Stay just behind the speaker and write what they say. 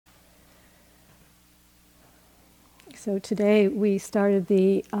So today we started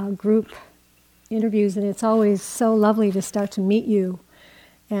the group interviews, and it's always so lovely to start to meet you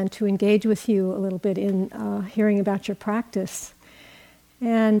and to engage with you a little bit in hearing about your practice.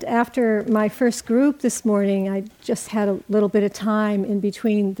 And after my first group this morning, I just had a little bit of time in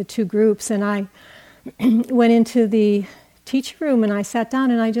between the two groups, and I went into the teacher room and I sat down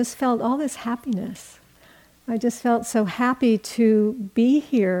and I just felt all this happiness. I just felt so happy to be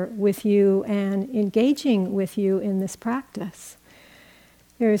here with you and engaging with you in this practice.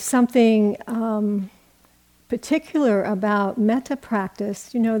 There's something particular about metta practice,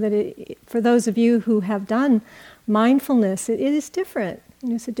 that for those of you who have done mindfulness, it is different.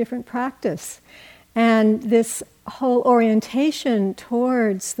 It's a different practice. And this whole orientation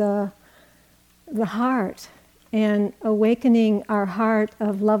towards the heart and awakening our heart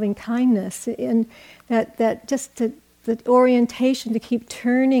of loving kindness, and that just the orientation to keep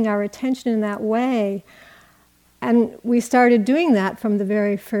turning our attention in that way. And we started doing that from the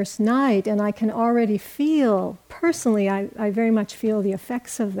very first night, and I can already feel, personally, I very much feel the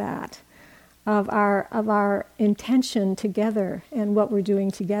effects of that, of our intention together and what we're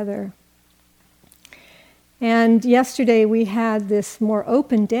doing together. And yesterday we had this more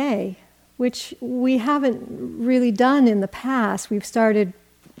open day, which we haven't really done in the past. We've started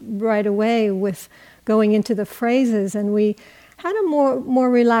right away with going into the phrases, and we had a more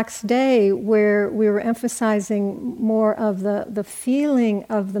relaxed day where we were emphasizing more of the feeling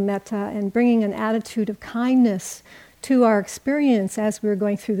of the metta and bringing an attitude of kindness to our experience as we were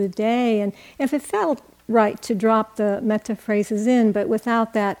going through the day. And if it felt right to drop the metta phrases in, but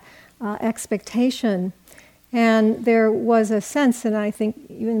without that expectation. And there was a sense, and I think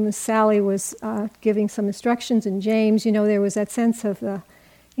even when Sally was giving some instructions, and James, there was that sense of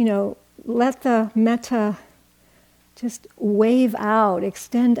let the metta just wave out,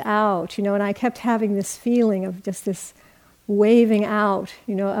 extend out, and I kept having this feeling of just this waving out,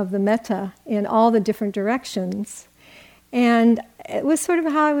 of the metta in all the different directions. And it was sort of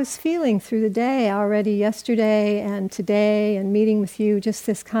how I was feeling through the day already, yesterday and today, and meeting with you, just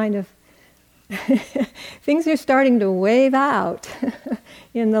this kind of things are starting to wave out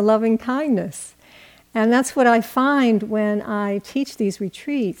in the loving kindness. And that's what I find when I teach these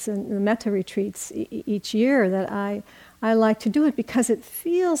retreats, and the metta retreats each year, that I like to do it because it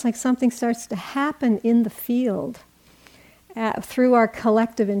feels like something starts to happen in the field through our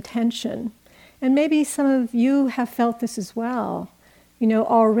collective intention. And maybe some of you have felt this as well,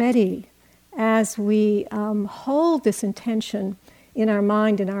 already, as we hold this intention in our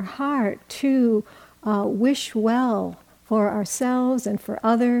mind and our heart to wish well for ourselves and for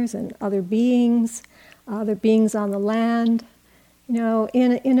others and other beings on the land,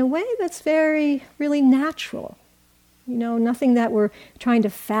 in a way that's very, really natural. Nothing that we're trying to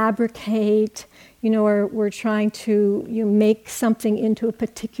fabricate, or we're trying to make something into a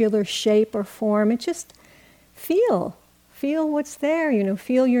particular shape or form. It just feel what's there,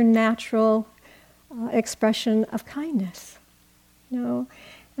 feel your natural expression of kindness.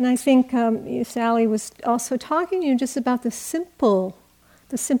 And I think Sally was also talking just about the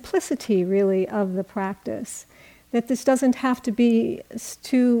simplicity really of the practice. That this doesn't have to be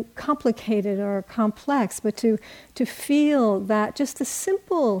too complicated or complex, but to feel that just the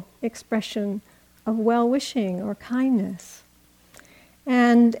simple expression of well-wishing or kindness.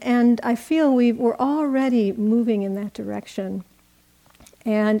 And I feel we're already moving in that direction.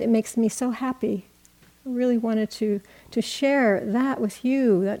 And it makes me so happy. I really wanted to share that with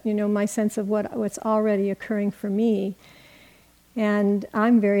you, that, my sense of what's already occurring for me. And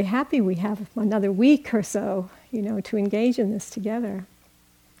I'm very happy we have another week or so, to engage in this together.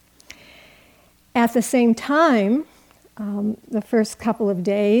 At the same time, the first couple of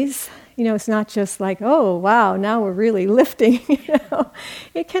days, it's not just like, oh, wow, now we're really lifting,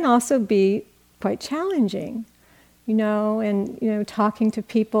 It can also be quite challenging, and, talking to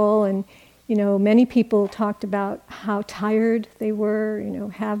people, and, many people talked about how tired they were,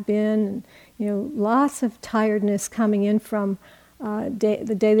 have been, and, lots of tiredness coming in from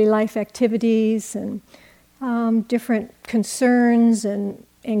the daily life activities, and different concerns and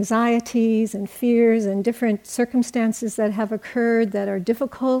anxieties and fears and different circumstances that have occurred that are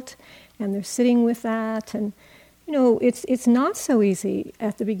difficult, and they're sitting with that. And it's not so easy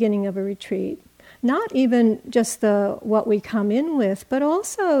at the beginning of a retreat. Not even just what we come in with, but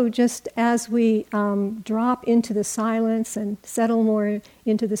also just as we drop into the silence and settle more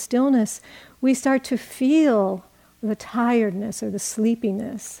into the stillness, we start to feel the tiredness or the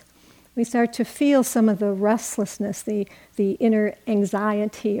sleepiness. We start to feel some of the restlessness, the inner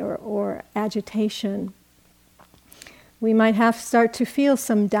anxiety or agitation. We might start to feel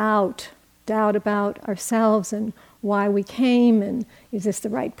some doubt about ourselves and why we came, and is this the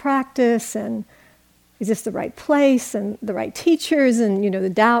right practice, and is this the right place, and the right teachers, and the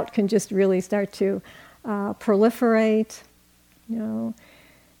doubt can just really start to proliferate.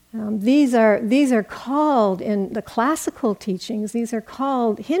 These are called, in the classical teachings, these are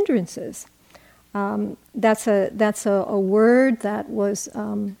called hindrances. That's a word that was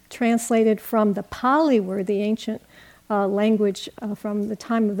translated from the Pali word, the ancient language from the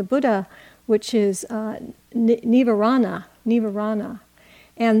time of the Buddha, which is nivarana.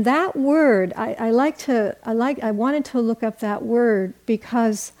 And that word, I wanted to look up that word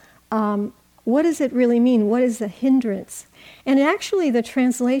because what does it really mean? What is the hindrance? And actually, the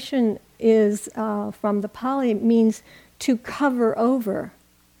translation is from the Pali, means to cover over,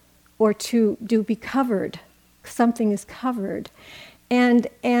 or to be covered. Something is covered. And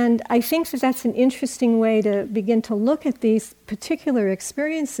I think that that's an interesting way to begin to look at these particular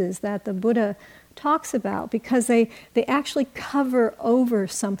experiences that the Buddha talks about, because they actually cover over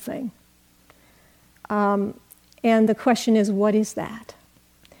something. And the question is, what is that?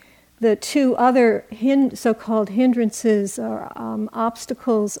 The two other so-called hindrances or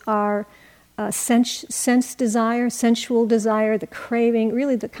obstacles are sense desire, sensual desire, the craving,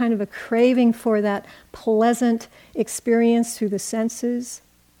 really the kind of a craving for that pleasant experience through the senses,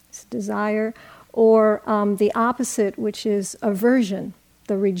 it's desire, or the opposite, which is aversion,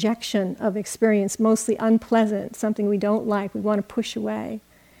 the rejection of experience, mostly unpleasant, something we don't like, we want to push away.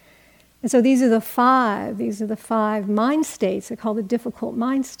 And so these are the five mind states, they're called the difficult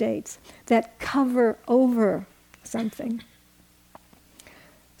mind states, that cover over something.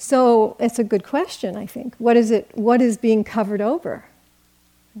 So it's a good question, I think. What is being covered over?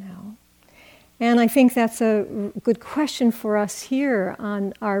 And I think that's a good question for us here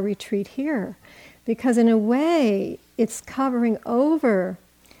on our retreat here, because in a way it's covering over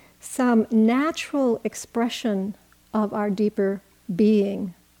some natural expression of our deeper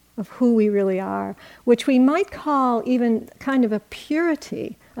being, of who we really are, which we might call even kind of a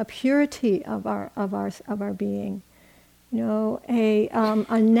purity of our being.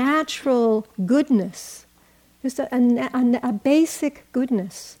 A natural goodness, just a basic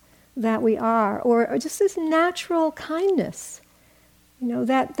goodness that we are, or just this natural kindness,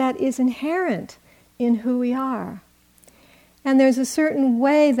 that is inherent in who we are. And there's a certain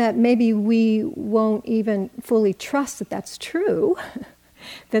way that maybe we won't even fully trust that that's true,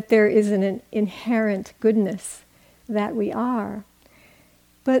 that there is an inherent goodness that we are.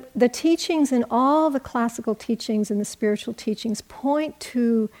 But the teachings and all the classical teachings and the spiritual teachings point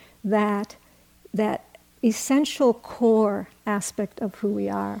to that essential core aspect of who we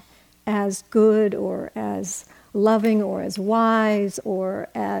are, as good or as loving or as wise or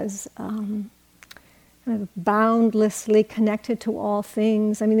as kind of boundlessly connected to all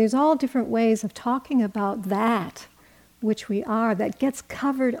things. I mean, there's all different ways of talking about that which we are, that gets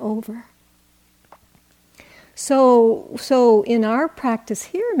covered over. So in our practice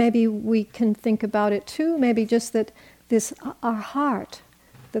here, maybe we can think about it too, maybe just that our heart,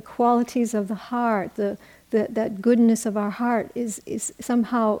 the qualities of the heart, that goodness of our heart is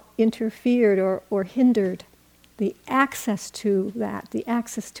somehow interfered or hindered, the access to that, the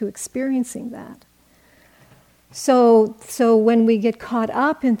access to experiencing that. So when we get caught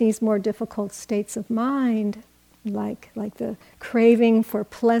up in these more difficult states of mind, like the craving for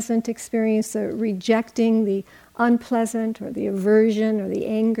pleasant experience, the rejecting the unpleasant, or the aversion or the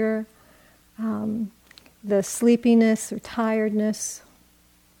anger, the sleepiness or tiredness,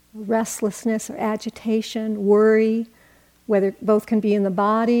 restlessness or agitation, worry, whether both can be in the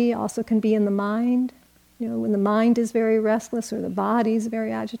body, also can be in the mind. When the mind is very restless or the body is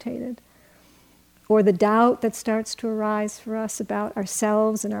very agitated. Or the doubt that starts to arise for us about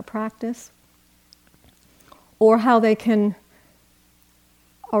ourselves and our practice. Or how they can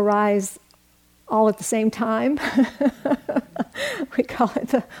arise all at the same time. We call it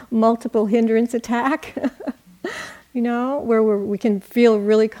the multiple hindrance attack. Where we can feel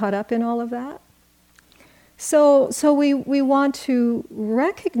really caught up in all of that. So we want to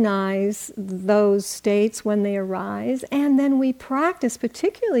recognize those states when they arise, and then we practice,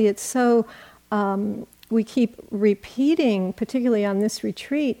 particularly it's so, we keep repeating, particularly on this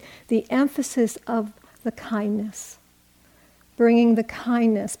retreat, the emphasis of the kindness, bringing the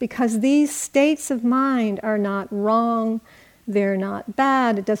kindness, because these states of mind are not wrong, they're not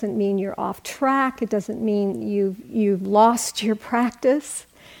bad, it doesn't mean you're off track, it doesn't mean you've lost your practice.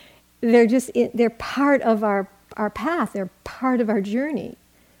 They're part of our path, they're part of our journey.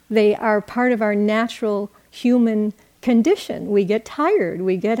 They are part of our natural human condition. We get tired,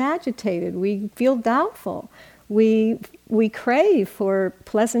 we get agitated, we feel doubtful, we crave for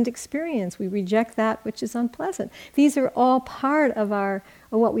pleasant experience. We reject that which is unpleasant. These are all part of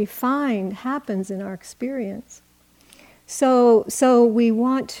what we find happens in our experience. So we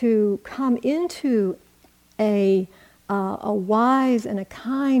want to come into a wise and a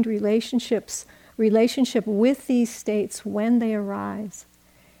kind relationship with these states when they arise.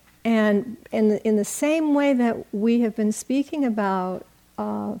 And in the same way that we have been speaking about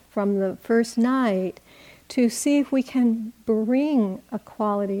from the first night, to see if we can bring a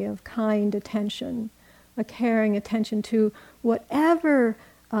quality of kind attention, a caring attention to whatever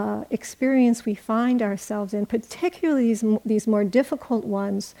experience we find ourselves in, particularly these more difficult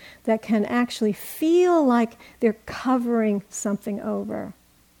ones that can actually feel like they're covering something over.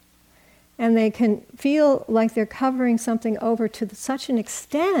 And they can feel like they're covering something over to such an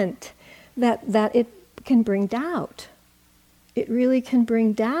extent that it can bring doubt. It really can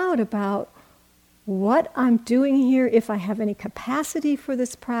bring doubt about what I'm doing here, if I have any capacity for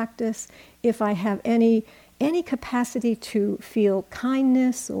this practice, if I have any capacity to feel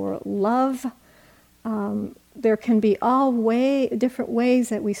kindness or love. There can be different ways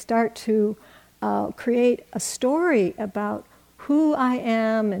that we start to create a story about who I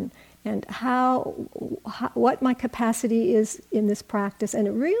am and what my capacity is in this practice, and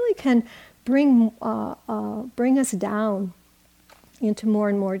it really can bring us down into more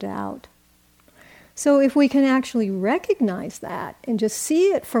and more doubt. So if we can actually recognize that and just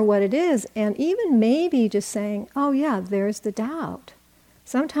see it for what it is, and even maybe just saying, oh yeah, there's the doubt.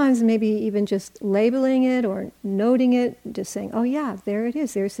 Sometimes maybe even just labeling it or noting it, just saying, oh yeah, there it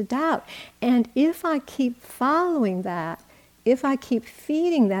is, there's the doubt. And if I keep following that, if I keep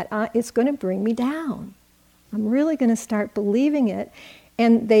feeding that, it's going to bring me down. I'm really going to start believing it.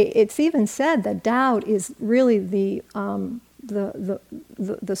 And it's even said that doubt is really the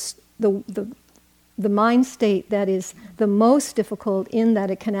mind state that is the most difficult, in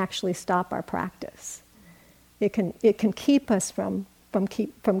that it can actually stop our practice. It can keep us from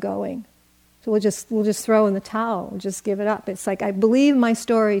going. So we'll just throw in the towel. We'll just give it up. It's like, I believe my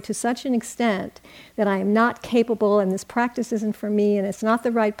story to such an extent that I am not capable, and this practice isn't for me, and it's not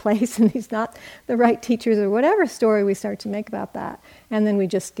the right place, and he's not the right teachers, or whatever story we start to make about that, and then we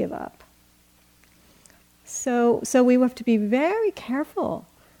just give up. So we have to be very careful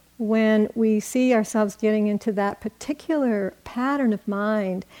when we see ourselves getting into that particular pattern of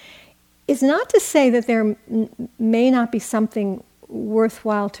mind. It's not to say that there may not be something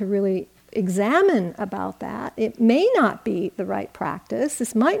worthwhile to really examine about that. It may not be the right practice.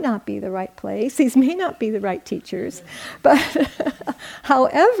 This might not be the right place. These may not be the right teachers. But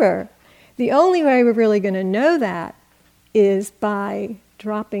however, the only way we're really going to know that is by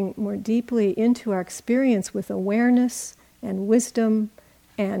dropping more deeply into our experience with awareness and wisdom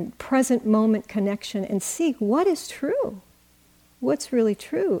and present moment connection, and see what is true, what's really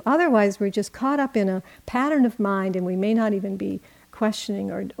true. Otherwise, we're just caught up in a pattern of mind, and we may not even be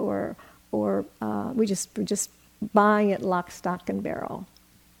questioning or we're just buying it lock, stock, and barrel.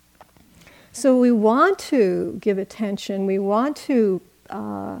 So we want to give attention. We want to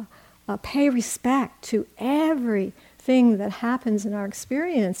pay respect to everything that happens in our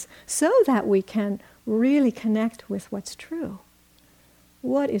experience, so that we can really connect with what's true.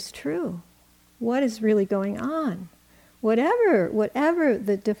 What is true? What is really going on? Whatever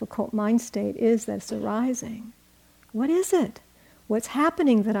the difficult mind state is that's arising, what is it? What's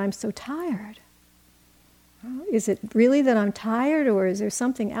happening that I'm so tired? Is it really that I'm tired, or is there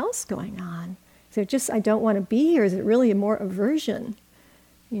something else going on? Is it just I don't want to be here? Is it really more aversion?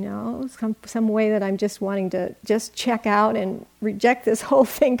 Some way that I'm just wanting to just check out and reject this whole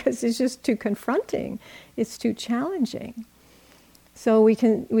thing because it's just too confronting. It's too challenging. So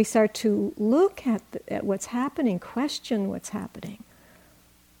we start to look at what's happening, question what's happening.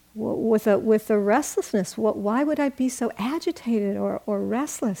 With a restlessness, why would I be so agitated or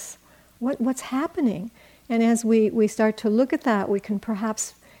restless? What's happening? And as we start to look at that, we can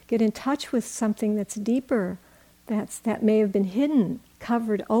perhaps get in touch with something that's deeper, that may have been hidden,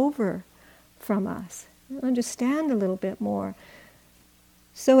 covered over from us. Understand a little bit more.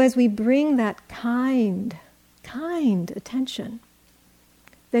 So as we bring that kind attention,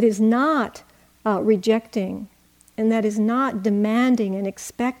 that is not rejecting, and that is not demanding and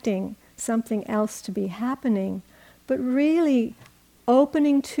expecting something else to be happening, but really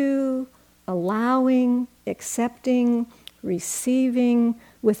opening to, allowing, accepting, receiving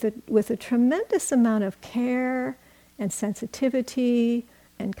with a tremendous amount of care and sensitivity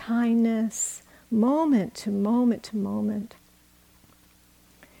and kindness, moment to moment to moment.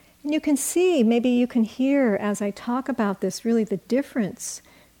 And you can see, maybe you can hear as I talk about this, really the difference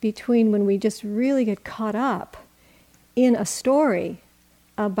between when we just really get caught up in a story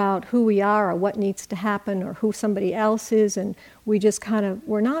about who we are or what needs to happen or who somebody else is, and we just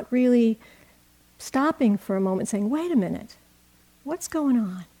we're not really stopping for a moment saying, wait a minute, what's going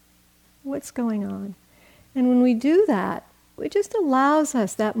on? What's going on? And when we do that, it just allows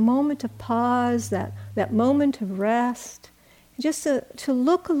us that moment of pause, that moment of rest, just to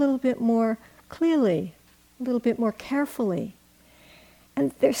look a little bit more clearly, a little bit more carefully.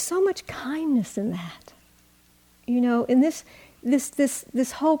 And there's so much kindness in that. In this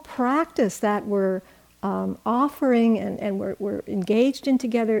whole practice that we're offering and we're engaged in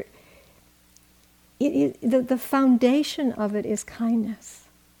together, the foundation of it is kindness.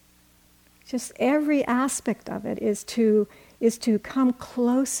 Just every aspect of it is to come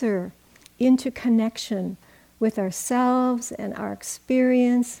closer into connection with ourselves and our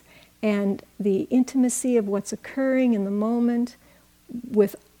experience and the intimacy of what's occurring in the moment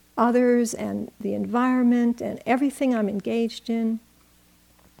with others and the environment and everything I'm engaged in.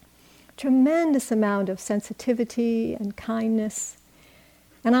 Tremendous amount of sensitivity and kindness.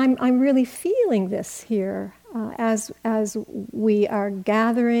 And I'm really feeling this here as we are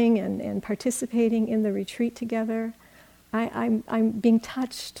gathering and participating in the retreat together. I'm being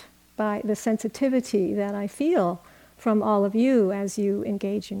touched by the sensitivity that I feel from all of you as you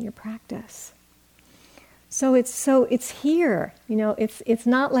engage in your practice. So it's here. It's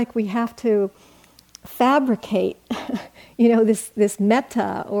not like we have to fabricate, this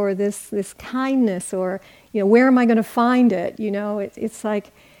metta or this kindness, or where am I going to find it? It's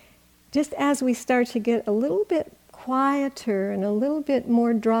like just as we start to get a little bit quieter and a little bit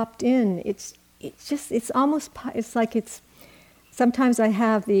more dropped in, it's like sometimes I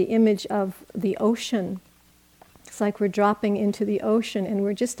have the image of the ocean. It's like we're dropping into the ocean and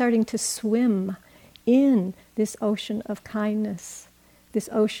we're just starting to swim in this ocean of kindness, this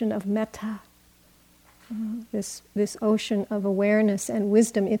ocean of metta, this ocean of awareness and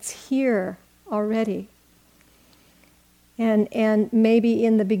wisdom. It's here already. And maybe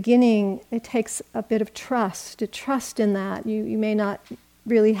in the beginning it takes a bit of trust, to trust in that. You may not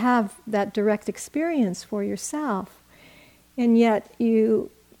really have that direct experience for yourself, and yet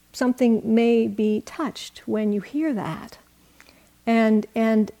something may be touched when you hear that. And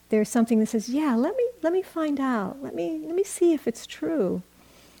there's something that says, yeah, let me find out. Let me see if it's true.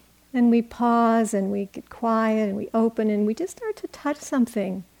 And we pause and we get quiet and we open and we just start to touch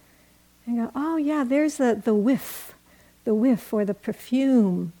something and go, oh yeah, there's the whiff or the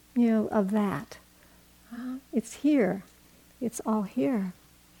perfume, of that. It's here. It's all here.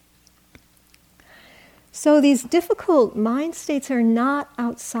 So these difficult mind states are not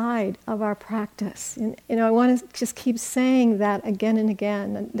outside of our practice. And I want to just keep saying that again and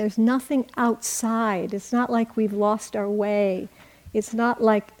again. There's nothing outside. It's not like we've lost our way. It's not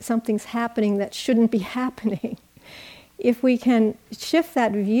like something's happening that shouldn't be happening. If we can shift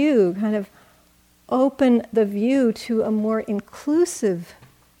that view, kind of open the view to a more inclusive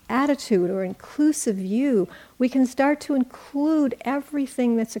attitude or inclusive view, we can start to include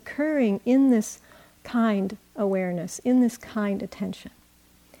everything that's occurring in this kind awareness, in this kind attention.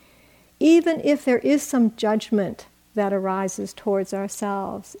 Even if there is some judgment that arises towards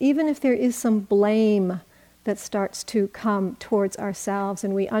ourselves, even if there is some blame that starts to come towards ourselves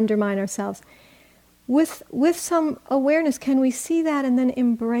and we undermine ourselves, with some awareness, can we see that and then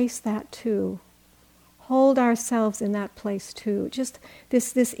embrace that too? Hold ourselves in that place too. Just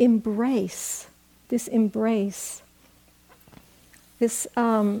this embrace. In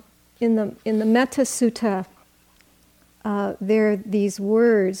the Metta Sutta, there are these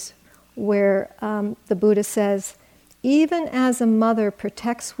words where the Buddha says, even as a mother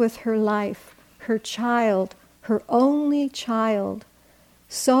protects with her life her child, her only child,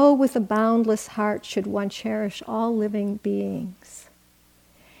 so with a boundless heart should one cherish all living beings.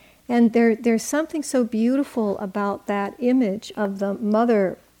 And there's something so beautiful about that image of the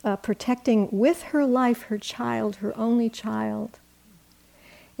mother protecting with her life her child, her only child.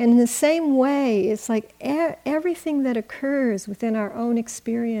 And in the same way, it's like everything that occurs within our own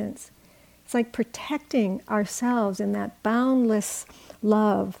experience, it's like protecting ourselves in that boundless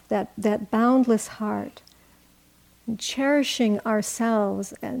love, that boundless heart, and cherishing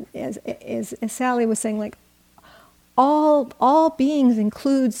ourselves. And as Sally was saying, like all beings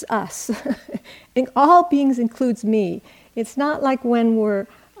includes us, and all beings includes me. It's not like when we're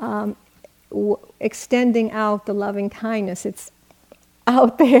extending out the loving kindness, it's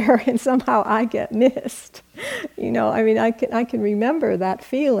out there and somehow I get missed. I can remember that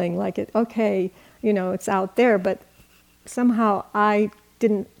feeling like it's out there, but somehow I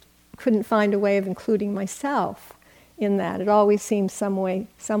couldn't find a way of including myself in that. It always seems some way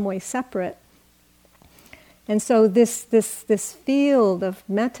separate. And so this field of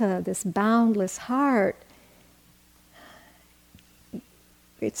metta, this boundless heart,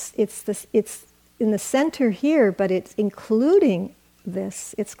 it's in the center here, but it's including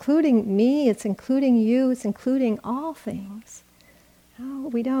this. It's including me. It's including you. It's including all things. Oh,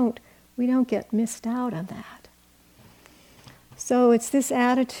 we don't get missed out on that. So it's this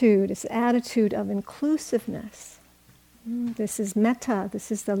attitude of inclusiveness. This is metta.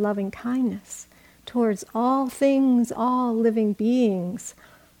 This is the loving kindness towards all things, all living beings,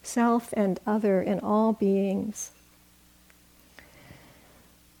 self and other, and all beings.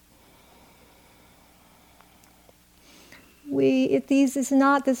 It's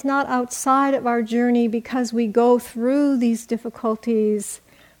not outside of our journey, because we go through these difficulties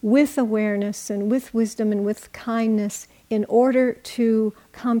with awareness and with wisdom and with kindness in order to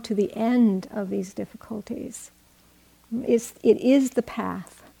come to the end of these difficulties. It is the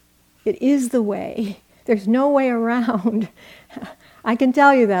path. It is the way. There's no way around. I can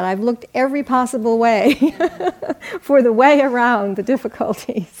tell you that. I've looked every possible way for the way around the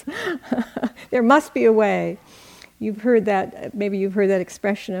difficulties. There must be a way. Maybe you've heard that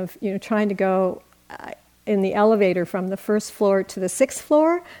expression of, trying to go in the elevator from the first floor to the sixth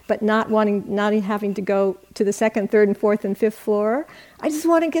floor, but not having to go to the second, third, and fourth, and fifth floor. I just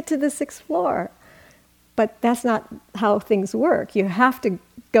want to get to the sixth floor. But that's not how things work. You have to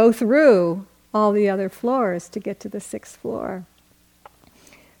go through all the other floors to get to the sixth floor.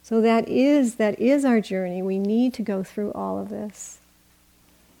 So that is our journey. We need to go through all of this.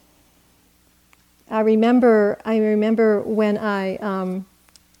 I remember when I,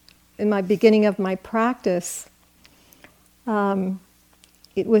 in my beginning of my practice,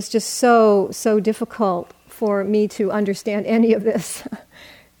 it was just so difficult for me to understand any of this.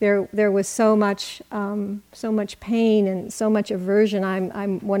 There was so much pain and so much aversion.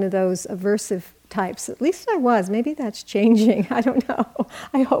 I'm one of those aversive types. At least I was. Maybe that's changing. I don't know.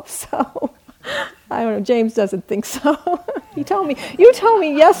 I hope so. I don't know. James doesn't think so. You told me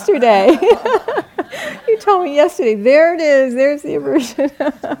yesterday. You told me yesterday. There it is. There's the aversion.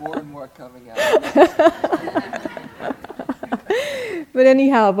 More and more coming out. But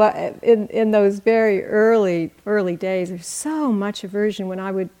anyhow, in those very early days, there's so much aversion when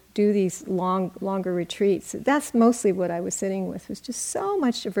I would do these longer retreats. That's mostly what I was sitting with, was just so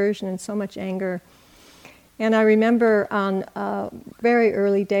much aversion and so much anger. And I remember on very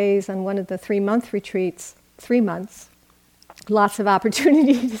early days on one of the 3-month retreats, 3 months, lots of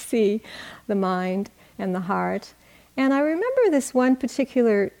opportunity to see the mind and the heart. And I remember this one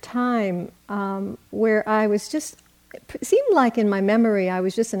particular time where I was just, it seemed like in my memory I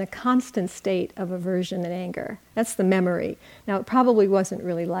was just in a constant state of aversion and anger. That's the memory. Now, it probably wasn't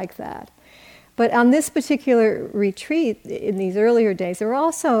really like that. But on this particular retreat, in these earlier days, there were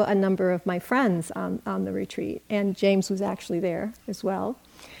also a number of my friends on the retreat, and James was actually there as well.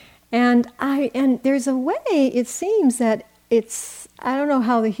 And there's a way, it seems that I don't know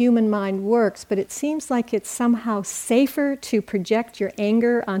how the human mind works, but it seems like it's somehow safer to project your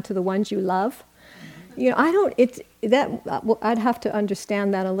anger onto the ones you love. I'd have to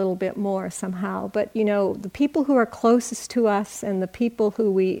understand that a little bit more somehow. But, the people who are closest to us and the people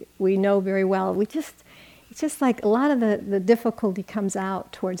who we know very well, it's just like a lot of the difficulty comes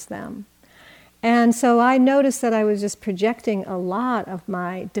out towards them. And so I noticed that I was just projecting a lot of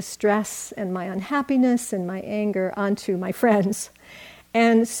my distress and my unhappiness and my anger onto my friends.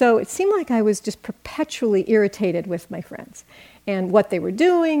 And so it seemed like I was just perpetually irritated with my friends and what they were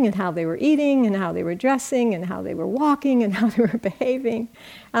doing and how they were eating and how they were dressing and how they were walking and how they were behaving.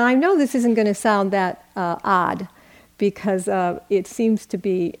 And I know this isn't going to sound that odd, because it seems to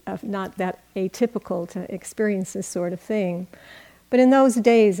be not that atypical to experience this sort of thing. But in those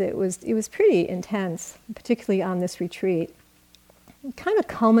days, it was pretty intense, particularly on this retreat. It kind of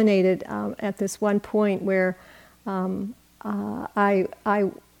culminated at this one point where I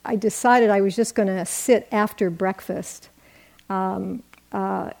decided I was just going to sit after breakfast, and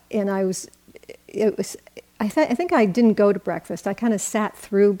I think I didn't go to breakfast. I kind of sat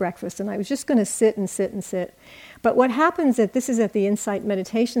through breakfast, and I was just going to sit and sit and sit. But what happens this is at the Insight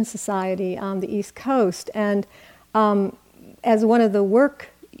Meditation Society on the East Coast, and as one of the work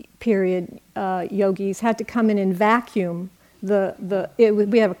period yogis had to come in and vacuum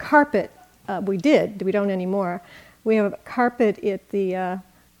we have a carpet. We don't anymore. We have a carpet at the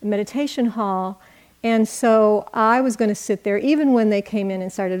meditation hall, and so I was going to sit there even when they came in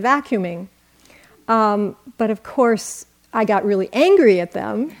and started vacuuming. But of course, I got really angry at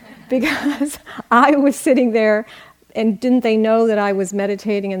them because I was sitting there and didn't they know that I was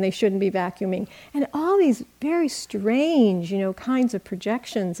meditating and they shouldn't be vacuuming? And all these very strange, kinds of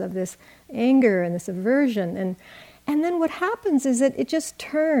projections of this anger and this aversion. And then what happens is that it just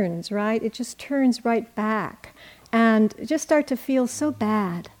turns, right? It just turns right back. And just start to feel so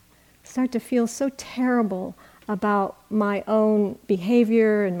bad, start to feel so terrible about my own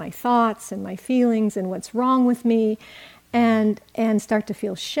behavior and my thoughts and my feelings and what's wrong with me. And start to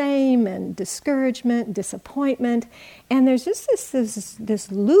feel shame and discouragement, disappointment, and there's just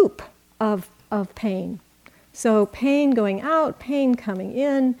this loop of pain. So pain going out, pain coming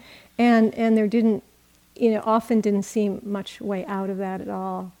in, and there often didn't seem much way out of that at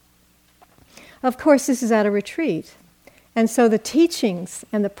all. Of course, this is at a retreat, and so the teachings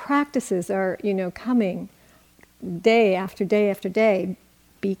and the practices are coming day after day after day.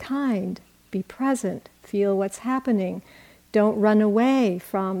 Be kind, be present, feel what's happening. Don't run away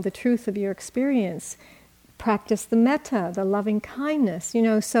from the truth of your experience. Practice the metta, the loving kindness.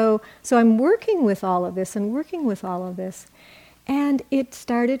 So I'm working with all of this and working with all of this. And it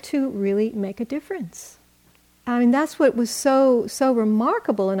started to really make a difference. I mean, that's what was so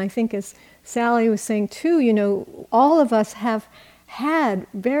remarkable. And I think, as Sally was saying too, all of us have had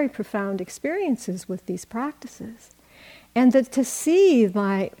very profound experiences with these practices. And that to see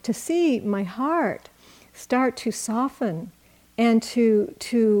my heart start to soften and to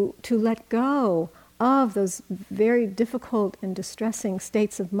let go of those very difficult and distressing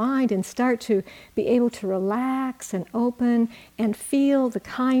states of mind and start to be able to relax and open and feel the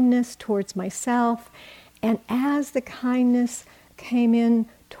kindness towards myself. And as the kindness came in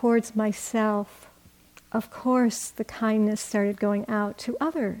towards myself, of course the kindness started going out to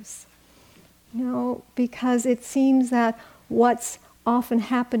others. Because it seems that what's often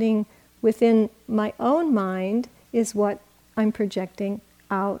happening within my own mind is what I'm projecting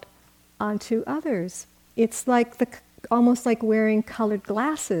out onto others. It's like almost like wearing colored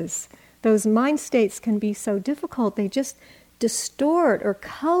glasses. Those mind states can be so difficult. They just distort or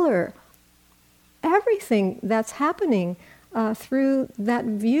color everything that's happening through that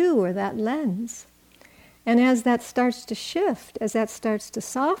view or that lens. And as that starts to shift, as that starts to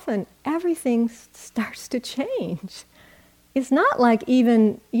soften, everything starts to change. It's not like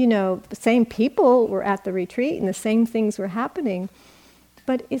even, the same people were at the retreat and the same things were happening,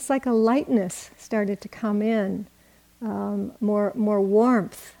 but it's like a lightness started to come in, more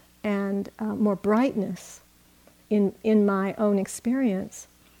warmth and more brightness in my own experience.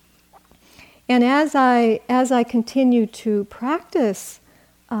 And as I continued to practice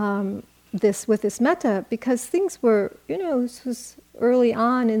this with this metta, because things were, this was early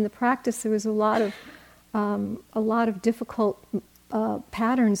on in the practice, there was a lot of difficult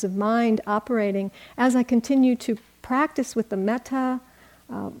patterns of mind operating. As I continued to practice with the metta,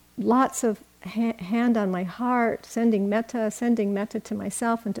 lots of hand on my heart, sending metta to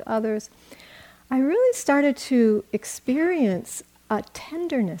myself and to others, I really started to experience a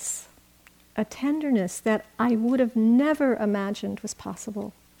tenderness that I would have never imagined was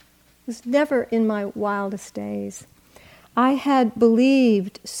possible. It was never in my wildest days. I had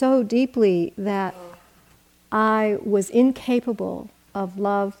believed so deeply that I was incapable of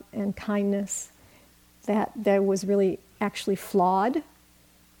love and kindness, that was really actually flawed.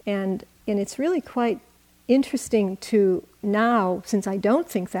 And it's really quite interesting to now, since I don't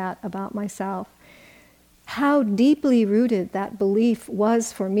think that about myself, how deeply rooted that belief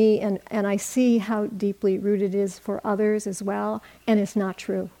was for me, and I see how deeply rooted it is for others as well, and it's not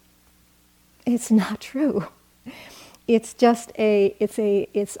true. It's not true. It's just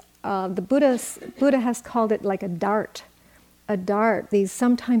the Buddha has called it like a dart.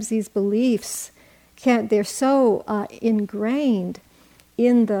 Sometimes these beliefs they're so ingrained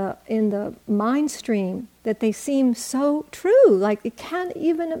in the mind stream that they seem so true. Like you can't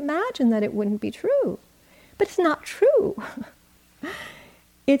even imagine that it wouldn't be true. But it's not true.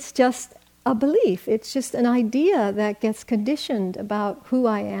 It's just a belief. It's just an idea that gets conditioned about who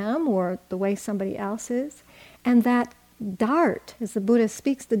I am or the way somebody else is. And that dart, as the Buddha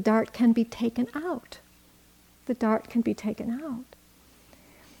speaks, the dart can be taken out. The dart can be taken out.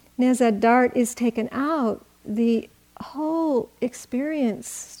 And as that dart is taken out, the whole experience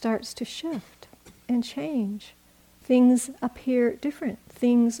starts to shift and change. Things appear different.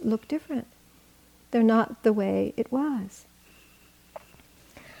 Things look different. They're not the way it was.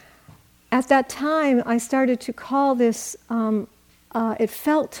 At that time, I started to call this, it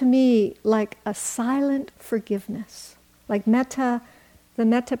felt to me like a silent forgiveness. Like metta, the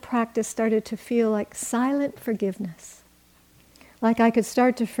metta practice started to feel like silent forgiveness. Like I could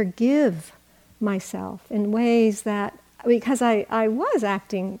start to forgive myself in ways that, because I was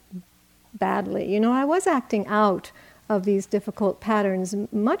acting badly. I was acting out of these difficult patterns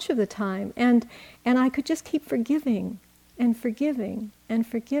much of the time, and I could just keep forgiving and forgiving and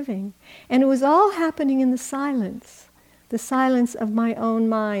forgiving. And it was all happening in the silence of my own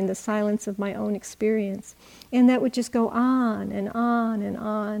mind, the silence of my own experience. And that would just go on and on and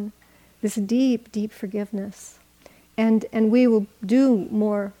on, this deep, deep forgiveness. And we will do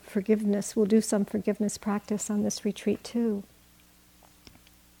more forgiveness. We'll do some forgiveness practice on this retreat too.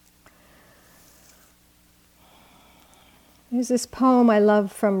 There's this poem I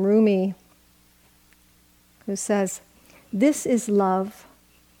love from Rumi who says, "This is love,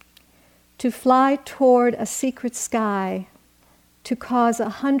 to fly toward a secret sky, to cause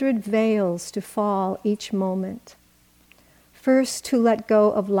 100 veils to fall each moment. First to let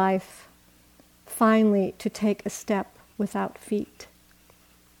go of life, finally to take a step without feet."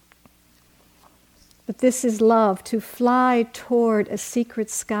 But this is love, to fly toward a secret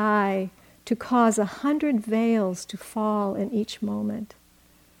sky, to cause 100 veils to fall in each moment.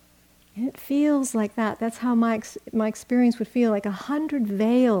 And it feels like that. That's how my experience would feel, like 100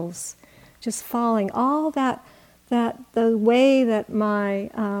 veils just falling. All that the way that my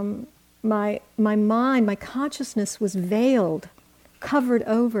mind, my consciousness was veiled, covered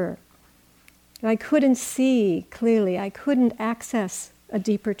over. I couldn't see clearly. I couldn't access a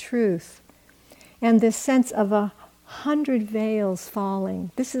deeper truth. And this sense of 100 veils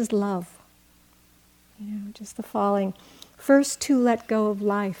falling. This is love. Just the falling. First to let go of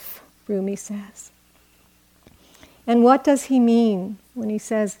life, Rumi says. And what does he mean when he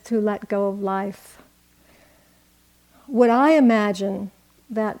says to let go of life? What I imagine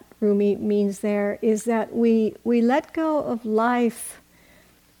that Rumi means there is that we let go of life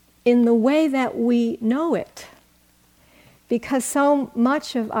in the way that we know it. Because so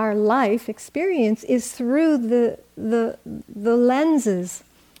much of our life experience is through the lenses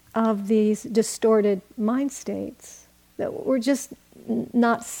of these distorted mind states that we're just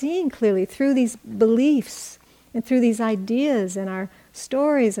not seeing clearly, through these beliefs and through these ideas and our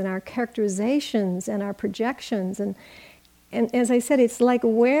stories and our characterizations and our projections. And as I said, it's like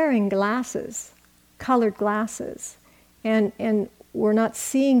wearing glasses, colored glasses, and we're not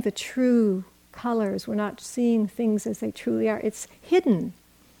seeing the true colors. We're not seeing things as they truly are. It's hidden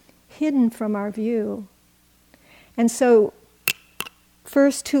from our view. And so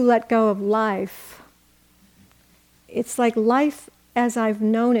first to let go of life, it's like life as I've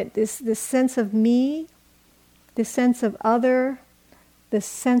known it, this sense of me, this sense of other, this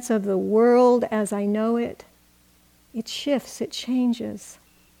sense of the world as I know it, it shifts, it changes.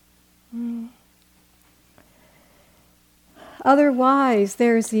 Otherwise,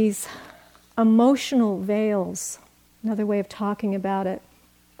 there's these emotional veils, another way of talking about it.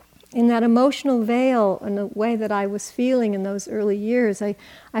 In that emotional veil, in the way that I was feeling in those early years, I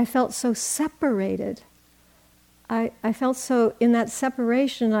felt so separated. I felt so, in that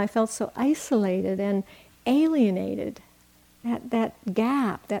separation, I felt so isolated and alienated. That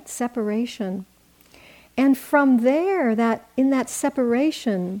gap, that separation. And from there, in that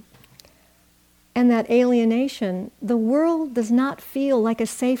separation and that alienation, the world does not feel like a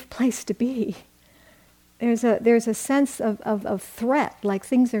safe place to be. There's a sense of threat, like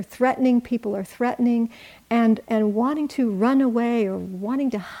things are threatening, people are threatening, and wanting to run away or wanting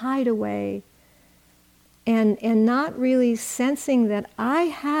to hide away, and not really sensing that I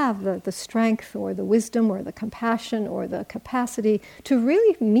have the strength or the wisdom or the compassion or the capacity to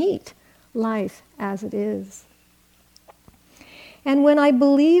really meet life as it is. And when I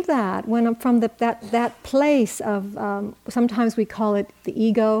believe that, when I'm from that place of, sometimes we call it the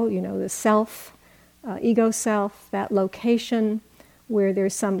ego, the self, ego self, that location where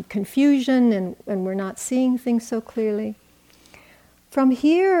there's some confusion and we're not seeing things so clearly. From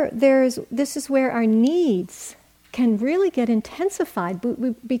here, this is where our needs can really get intensified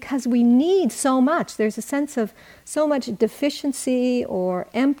because we need so much. There's a sense of so much deficiency or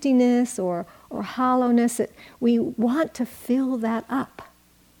emptiness or hollowness that we want to fill that up.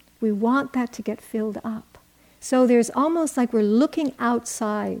 We want that to get filled up. So there's almost like we're looking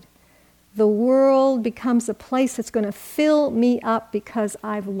outside. The world becomes a place that's going to fill me up because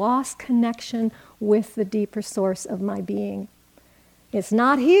I've lost connection with the deeper source of my being. It's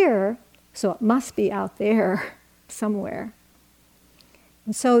not here, so it must be out there somewhere.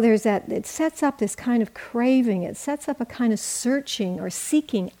 And so there's that, it sets up this kind of craving, it sets up a kind of searching or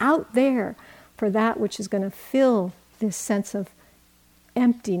seeking out there for that which is going to fill this sense of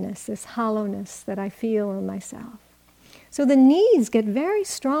emptiness, this hollowness that I feel in myself. So the needs get very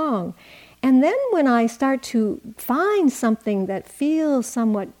strong. And then when I start to find something that feels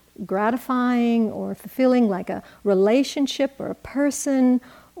somewhat gratifying or fulfilling, like a relationship or a person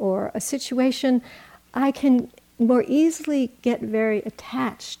or a situation, I can more easily get very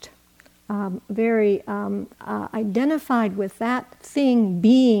attached, very identified with that thing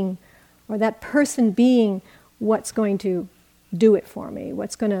being, or that person being, what's going to do it for me,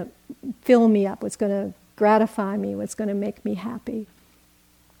 what's going to fill me up, what's going to gratify me, what's going to make me happy.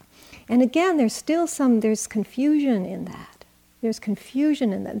 And again, there's confusion in that. There's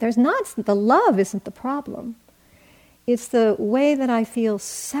confusion in that. The love isn't the problem. It's the way that I feel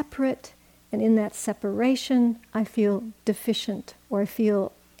separate, and in that separation, I feel deficient, or I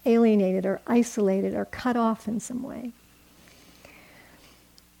feel alienated, or isolated, or cut off in some way.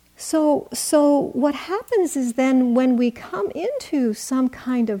 So what happens is then when we come into some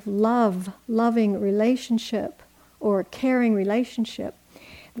kind of loving relationship, or caring relationship,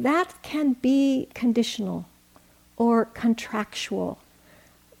 that can be conditional or contractual.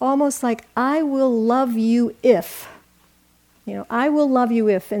 Almost like, I will love you if. I will love you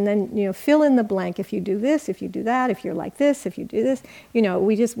if, and then, fill in the blank. If you do this, if you do that, if you're like this, if you do this.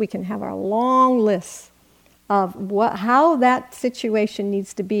 We can have our long lists of how that situation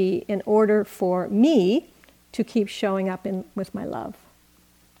needs to be in order for me to keep showing up with my love.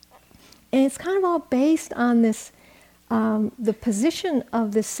 And it's kind of all based on this, the position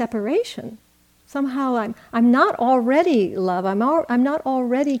of this separation. Somehow I'm not already love, I'm not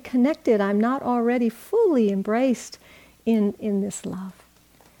already connected, I'm not already fully embraced in this love.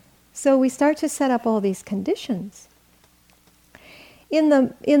 So we start to set up all these conditions. In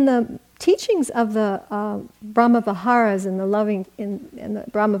the teachings of the Brahma-viharas and the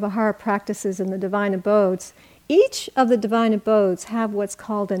Brahma-vihara practices in the divine abodes, each of the divine abodes have what's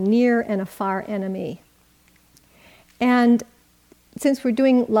called a near and a far enemy. And since we're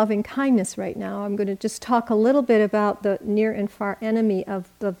doing loving kindness right now, I'm going to just talk a little bit about the near and far enemy of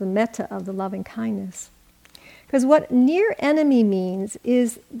the metta, of the loving kindness. Because what near enemy means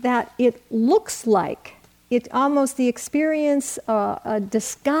is that it looks like, the experience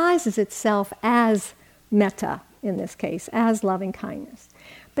disguises itself as metta, in this case, as loving kindness.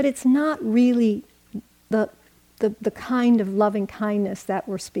 But it's not really the kind of loving kindness that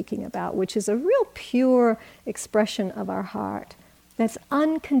we're speaking about, which is a real pure expression of our heart, that's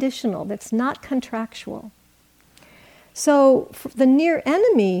unconditional, that's not contractual. So the near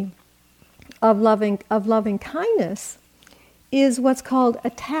enemy of loving kindness is what's called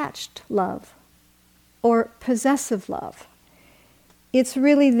attached love, or possessive love. It's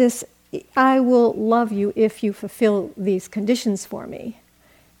really this, I will love you if you fulfill these conditions for me.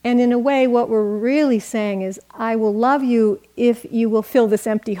 And in a way, what we're really saying is, I will love you if you will fill this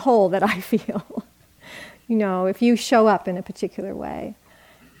empty hole that I feel. If you show up in a particular way.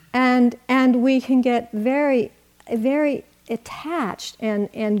 And we can get very, very attached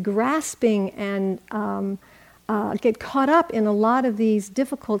and grasping and get caught up in a lot of these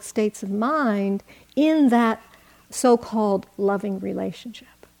difficult states of mind in that so-called loving relationship.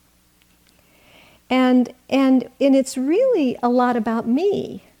 And it's really a lot about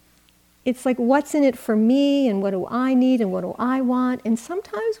me. It's like, what's in it for me, and what do I need, and what do I want? And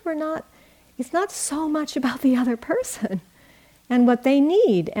sometimes it's not so much about the other person and what they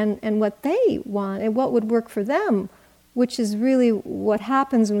need and what they want and what would work for them, which is really what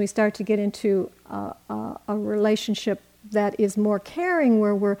happens when we start to get into a relationship that is more caring,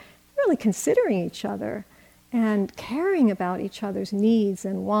 where we're really considering each other and caring about each other's needs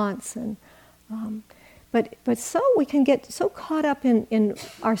and wants. And but so we can get so caught up in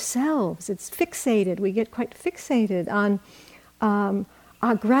ourselves. It's fixated. We get quite fixated on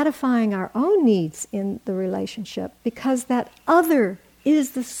gratifying our own needs in the relationship, because that other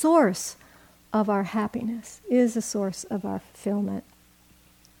is the source of our happiness, is the source of our fulfillment.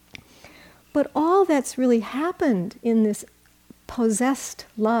 But all that's really happened in this possessed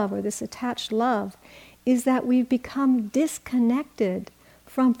love, or this attached love, is that we've become disconnected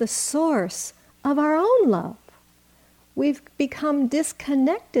from the source of our own love. We've become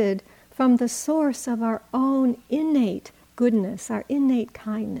disconnected from the source of our own innate goodness, our innate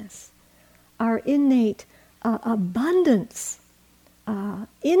kindness, our innate abundance,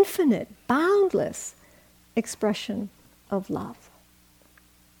 infinite, boundless expression of love.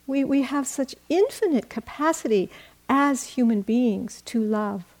 We have such infinite capacity as human beings to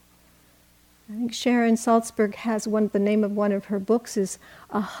love. I think Sharon Salzberg has the name of one of her books is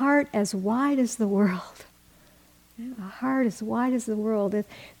A Heart as Wide as the World. A heart as wide as the world.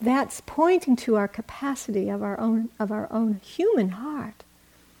 That's pointing to our capacity of our own human heart,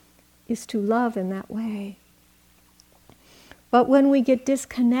 is to love in that way. But when we get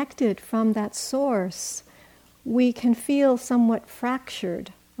disconnected from that source, we can feel somewhat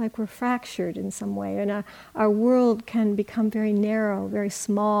fractured, like we're fractured in some way, and our world can become very narrow, very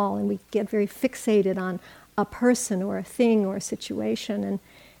small, and we get very fixated on a person or a thing or a situation, and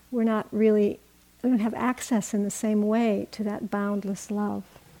we don't have access in the same way to that boundless love.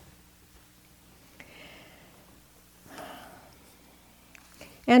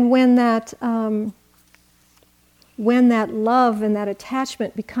 And when that love and that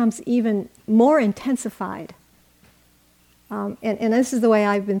attachment becomes even more intensified, and this is the way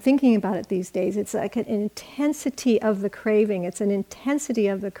I've been thinking about it these days. It's like an intensity of the craving. It's an intensity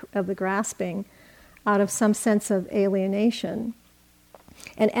of the grasping out of some sense of alienation.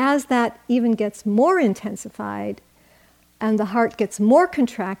 And as that even gets more intensified and the heart gets more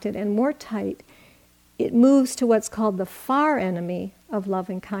contracted and more tight, it moves to what's called the far enemy of love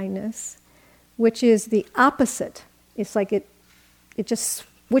and kindness, which is the opposite. It's like it just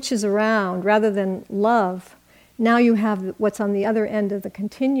switches around. Rather than love, now you have what's on the other end of the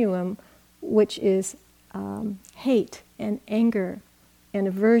continuum, which is hate and anger and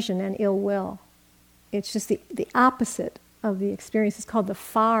aversion and ill will. It's just the opposite of the experience. It's called the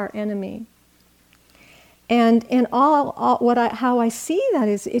far enemy. And how I see that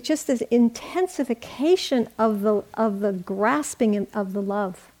is it's just this intensification of the grasping of the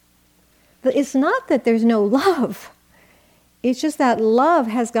love. It's not that there's no love. It's just that love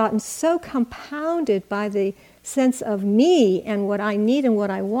has gotten so compounded by the sense of me and what I need and what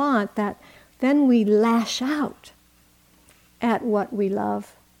I want that then we lash out at what we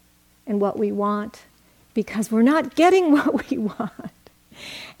love and what we want because we're not getting what we want.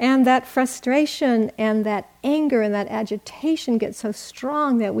 And that frustration and that anger and that agitation get so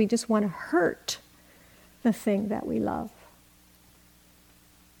strong that we just want to hurt the thing that we love.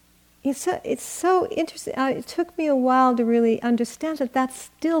 It's so interesting. It took me a while to really understand that that's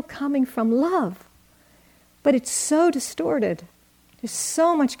still coming from love. But it's so distorted. There's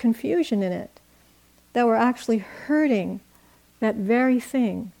so much confusion in it that we're actually hurting that very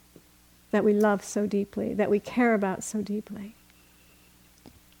thing that we love so deeply, that we care about so deeply.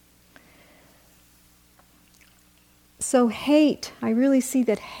 So hate, I really see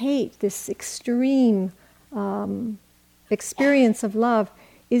that hate, this extreme experience of love,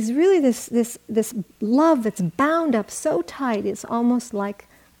 is really this love that's bound up so tight, it's almost like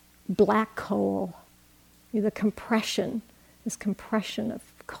black coal. The compression, this compression of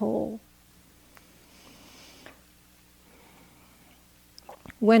coal.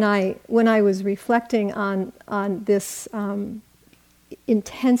 When I was reflecting on this the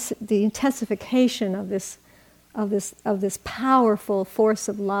intensification of this powerful force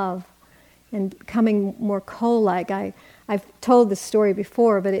of love and becoming more coal-like, I've told this story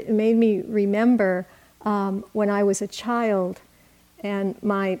before, but it made me remember when I was a child and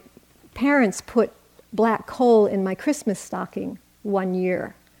my parents put black coal in my Christmas stocking one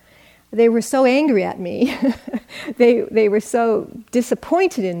year. They were so angry at me, they were so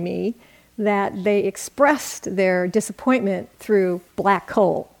disappointed in me that they expressed their disappointment through black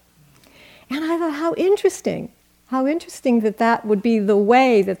coal. And I thought, how interesting that would be the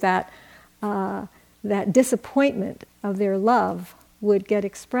way that disappointment of their love would get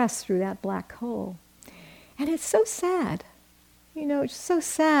expressed through that black coal. And it's so sad. It's so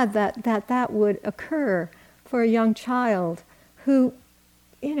sad that would occur for a young child who,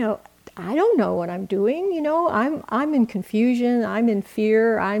 I don't know what I'm doing. I'm in confusion. I'm in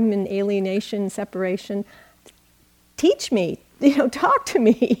fear. I'm in alienation, separation. Teach me. Talk to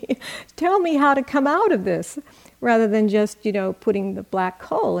me. Tell me how to come out of this, rather than just putting the black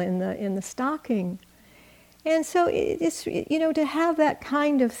coal in the stocking. And so it's, to have that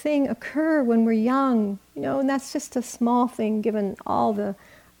kind of thing occur when we're young, and that's just a small thing given all the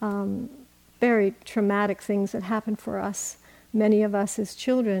very traumatic things that happen for us, many of us as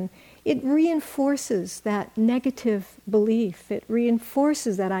children. It reinforces that negative belief. It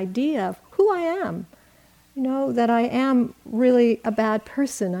reinforces that idea of who I am, that I am really a bad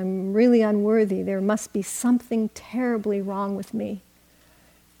person. I'm really unworthy. There must be something terribly wrong with me.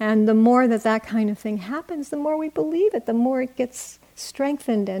 And the more that kind of thing happens, the more we believe it, the more it gets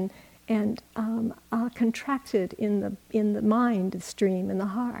strengthened and contracted in the mind stream, in the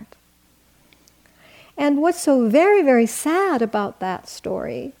heart. And what's so very, very sad about that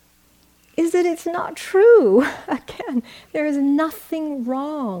story is that it's not true. Again, there is nothing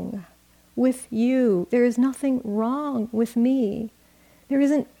wrong with you. There is nothing wrong with me. There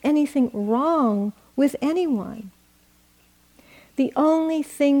isn't anything wrong with anyone. The only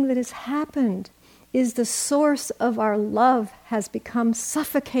thing that has happened is the source of our love has become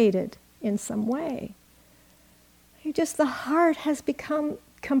suffocated in some way. The heart has become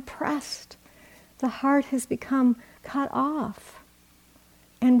compressed. The heart has become cut off.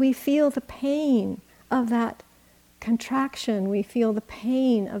 And we feel the pain of that contraction. We feel the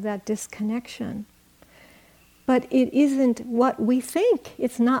pain of that disconnection. But it isn't what we think.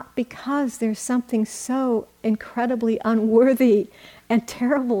 It's not because there's something so incredibly unworthy and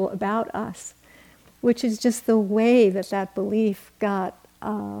terrible about us, which is just the way that that belief got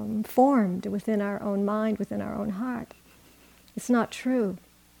formed within our own mind, within our own heart. It's not true.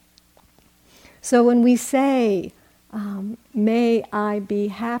 So when we say, may I be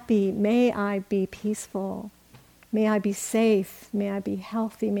happy, may I be peaceful, may I be safe, may I be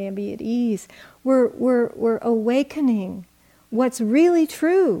healthy, may I be at ease, we're awakening what's really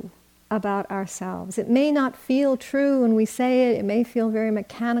true about ourselves. It may not feel true when we say it. It may feel very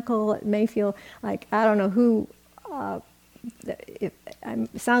mechanical. It may feel like, I don't know who, I'm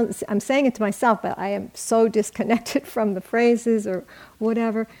saying it to myself, but I am so disconnected from the phrases or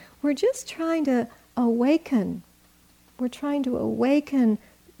whatever. We're just trying to awaken. We're trying to awaken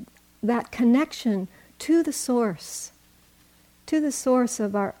that connection to the source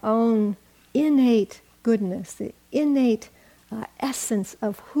of our own innate goodness, the innate essence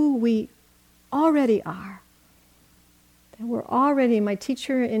of who we already are. And we're already, my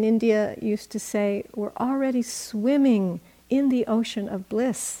teacher in India used to say, we're already swimming in the ocean of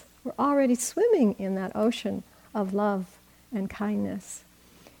bliss. We're already swimming in that ocean of love and kindness.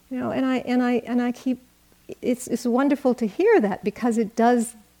 You know, and I keep, it's wonderful to hear that, because it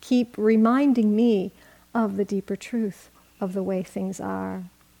does keep reminding me of the deeper truth of the way things are.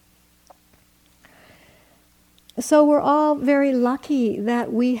 So we're all very lucky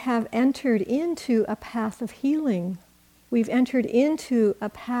that we have entered into a path of healing. We've entered into a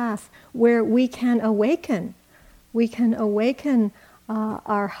path where we can awaken. We can awaken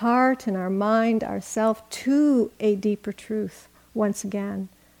our heart and our mind, ourself, to a deeper truth once again.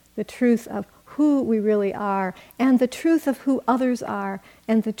 The truth of who we really are, and the truth of who others are,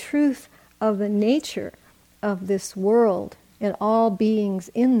 and the truth of the nature of this world and all beings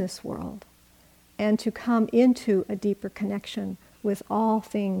in this world, and to come into a deeper connection with all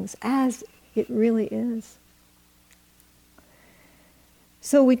things as it really is.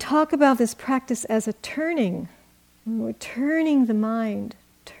 So we talk about this practice as a turning. We're turning the mind,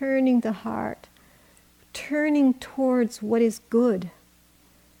 turning the heart, turning towards what is good,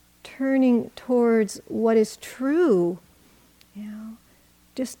 turning towards what is true, you know,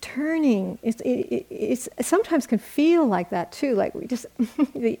 just turning. It sometimes can feel like that too, like we just,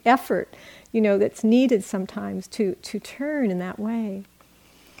 the effort, you know, that's needed sometimes to turn in that way.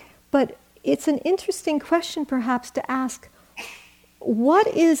 But it's an interesting question perhaps to ask, what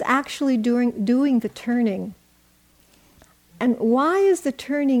is actually doing the turning? And why is the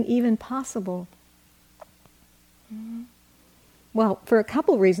turning even possible? Well, for a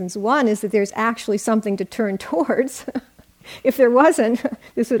couple reasons. One is that there's actually something to turn towards. If there wasn't,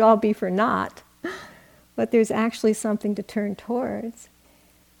 this would all be for naught. But there's actually something to turn towards.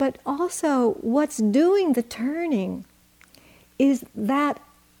 But also, what's doing the turning is that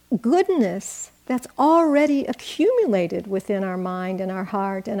goodness that's already accumulated within our mind and our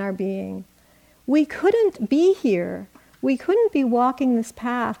heart and our being. We couldn't be here. We couldn't be walking this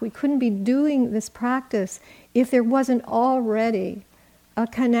path. We couldn't be doing this practice if there wasn't already a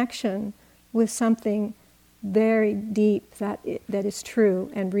connection with something very deep that is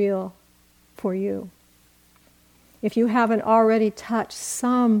true and real for you. If you haven't already touched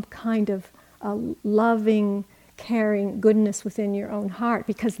some kind of loving, caring goodness within your own heart,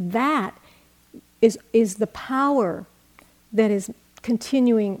 because that is the power that is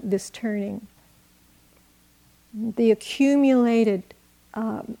continuing this turning. The accumulated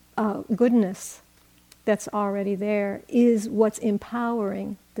goodness that's already there is what's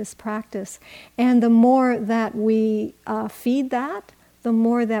empowering this practice. And the more that we feed that, the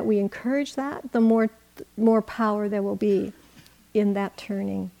more that we encourage that, the more power there will be in that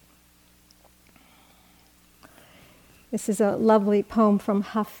turning. This is a lovely poem from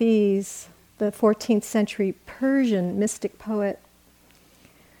Hafiz, the 14th century Persian mystic poet.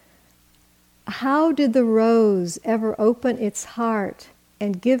 How did the rose ever open its heart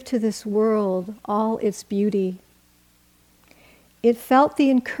and give to this world all its beauty? It felt the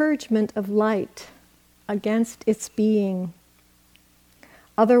encouragement of light against its being.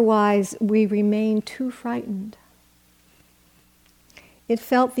 Otherwise, we remain too frightened. It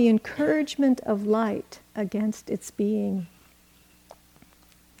felt the encouragement of light against its being.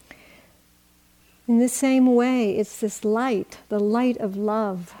 In the same way, it's this light, the light of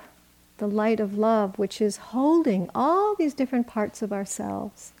love, which is holding all these different parts of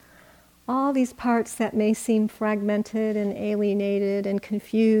ourselves, all these parts that may seem fragmented and alienated and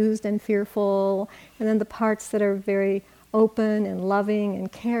confused and fearful, and then the parts that are very open and loving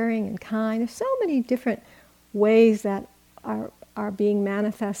and caring and kind. There's so many different ways that are being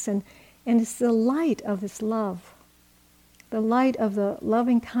manifest, and it's the light of this love, the light of the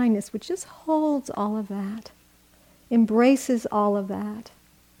loving kindness, which just holds all of that, embraces all of that,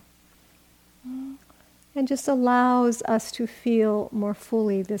 and just allows us to feel more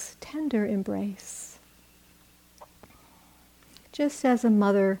fully this tender embrace. Just as a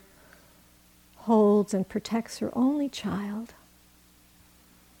mother holds and protects her only child,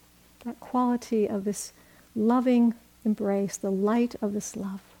 that quality of this loving embrace, the light of this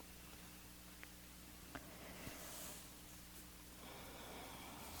love.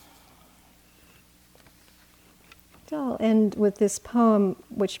 So I'll end with this poem,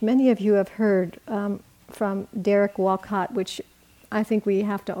 which many of you have heard from Derek Walcott, which I think we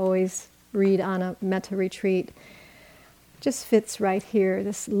have to always read on a metta retreat. Just fits right here,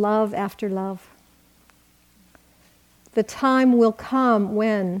 this love after love. The time will come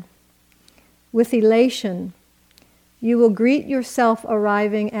when, with elation, you will greet yourself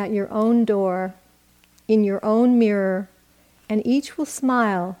arriving at your own door, in your own mirror, and each will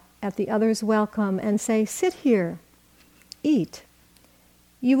smile at the other's welcome and say, "Sit here, eat."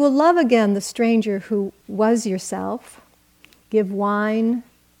 You will love again the stranger who was yourself. Give wine,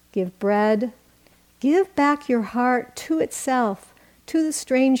 give bread, give back your heart to itself, to the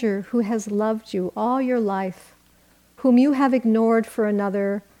stranger who has loved you all your life, whom you have ignored for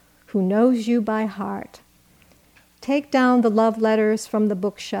another, who knows you by heart. Take down the love letters from the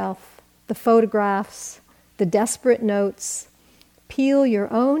bookshelf, the photographs, the desperate notes. Peel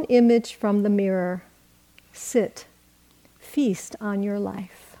your own image from the mirror. Sit, feast on your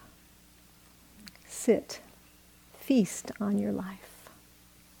life. Sit, feast on your life.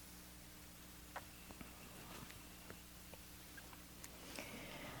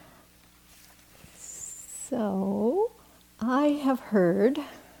 So, I have heard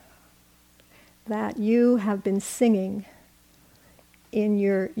that you have been singing in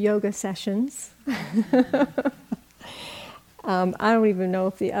your yoga sessions. I don't even know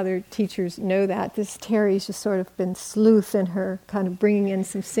if the other teachers know that. This Terry's just sort of been sleuth in her, kind of bringing in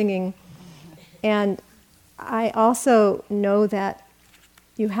some singing. And I also know that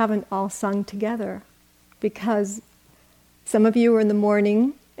you haven't all sung together, because some of you were in the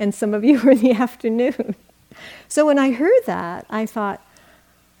morning and some of you were in the afternoon. So when I heard that, I thought,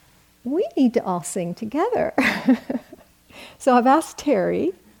 we need to all sing together. So I've asked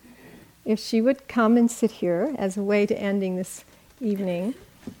Terry if she would come and sit here as a way to ending this evening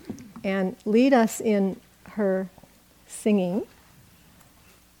and lead us in her singing.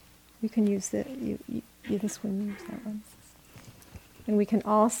 You can use this one, use that one. And we can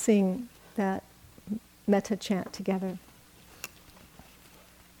all sing that metta chant together.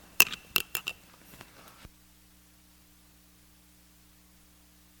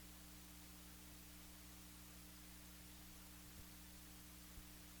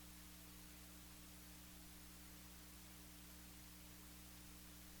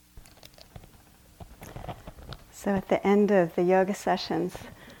 So at the end of the yoga sessions,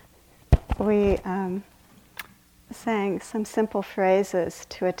 we sang some simple phrases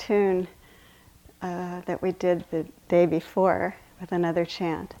to a tune that we did the day before with another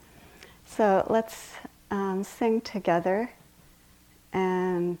chant. So let's sing together,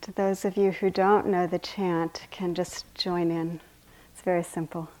 and those of you who don't know the chant can just join in. It's very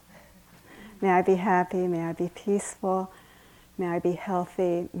simple. May I be happy, may I be peaceful, may I be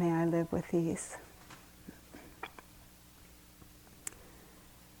healthy, may I live with ease.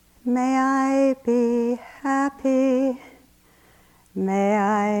 May I be happy, may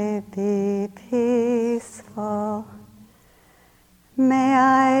I be peaceful, may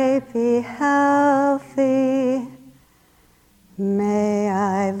I be healthy, may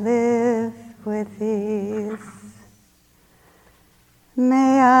I live with ease.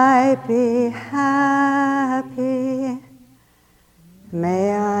 May I be happy,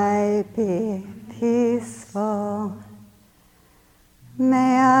 may I be peaceful,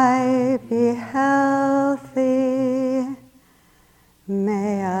 may I be healthy,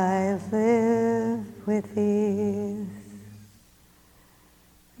 may I live with ease.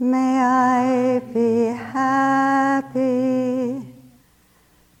 May I be happy,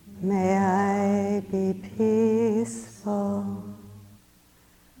 may I be peaceful,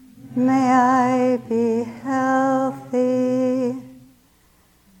 may I be healthy,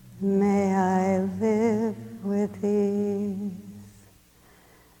 may I live with ease.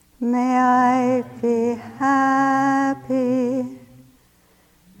 May I be happy,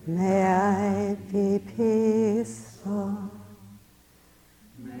 may I be peaceful,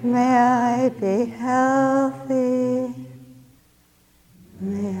 may I be healthy,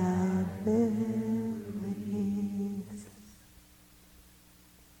 abilities.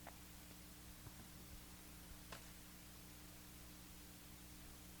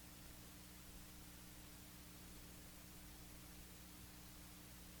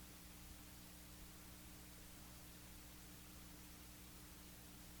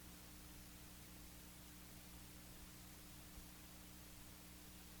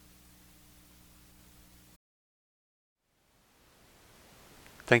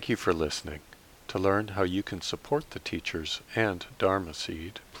 Thank you for listening. To learn how you can support the teachers and Dharma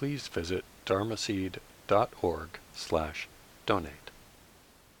Seed, please visit dharmaseed.org/donate.